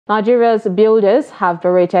Nigeria's builders have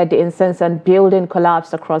berated the incessant building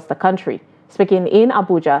collapse across the country. Speaking in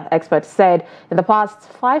Abuja, experts said in the past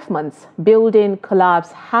 5 months, building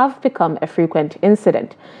collapse have become a frequent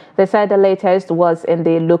incident. They said the latest was in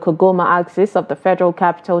the Lokogoma axis of the Federal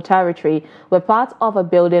Capital Territory, where part of a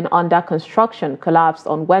building under construction collapsed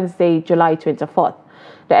on Wednesday, July 24th.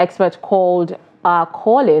 The experts are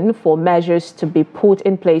calling for measures to be put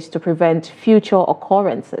in place to prevent future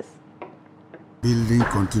occurrences. Building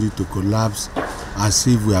continue to collapse as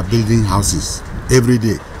if we are building houses every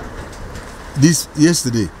day.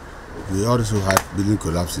 Yesterday, we also had building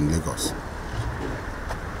collapse in Lagos.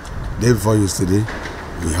 Day before yesterday,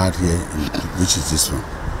 we had here, which is this one.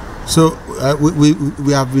 So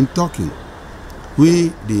we have been talking.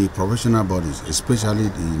 We, the professional bodies, especially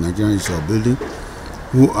the Nigerianews of building,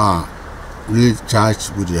 who are really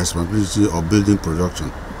charged with the responsibility of building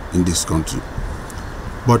production in this country.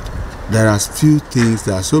 But there are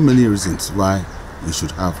there are so many reasons why we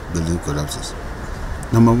should have building collapses.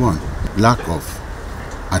 Number one, lack of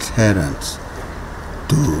adherence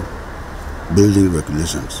to building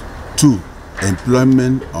regulations. Two,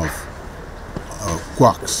 employment of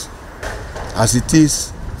quacks. As it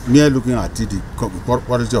is, mere looking at it, the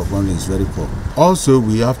quality of one is very poor. Also,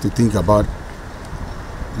 we have to think about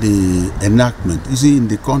the enactment. You see, in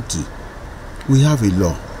the country, we have a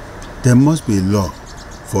law. There must be a law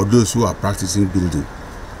for those who are practicing building.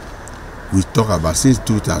 We talk about since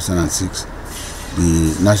 2006,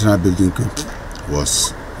 the National Building Code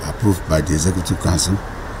was approved by the Executive Council,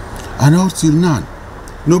 and up till now,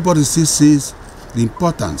 nobody still sees the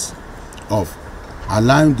importance of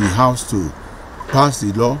allowing the House to pass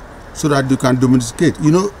the law so that you can domesticate.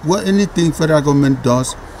 You know, what anything federal government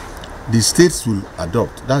does, the states will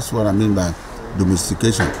adopt. That's what I mean by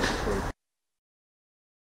domestication.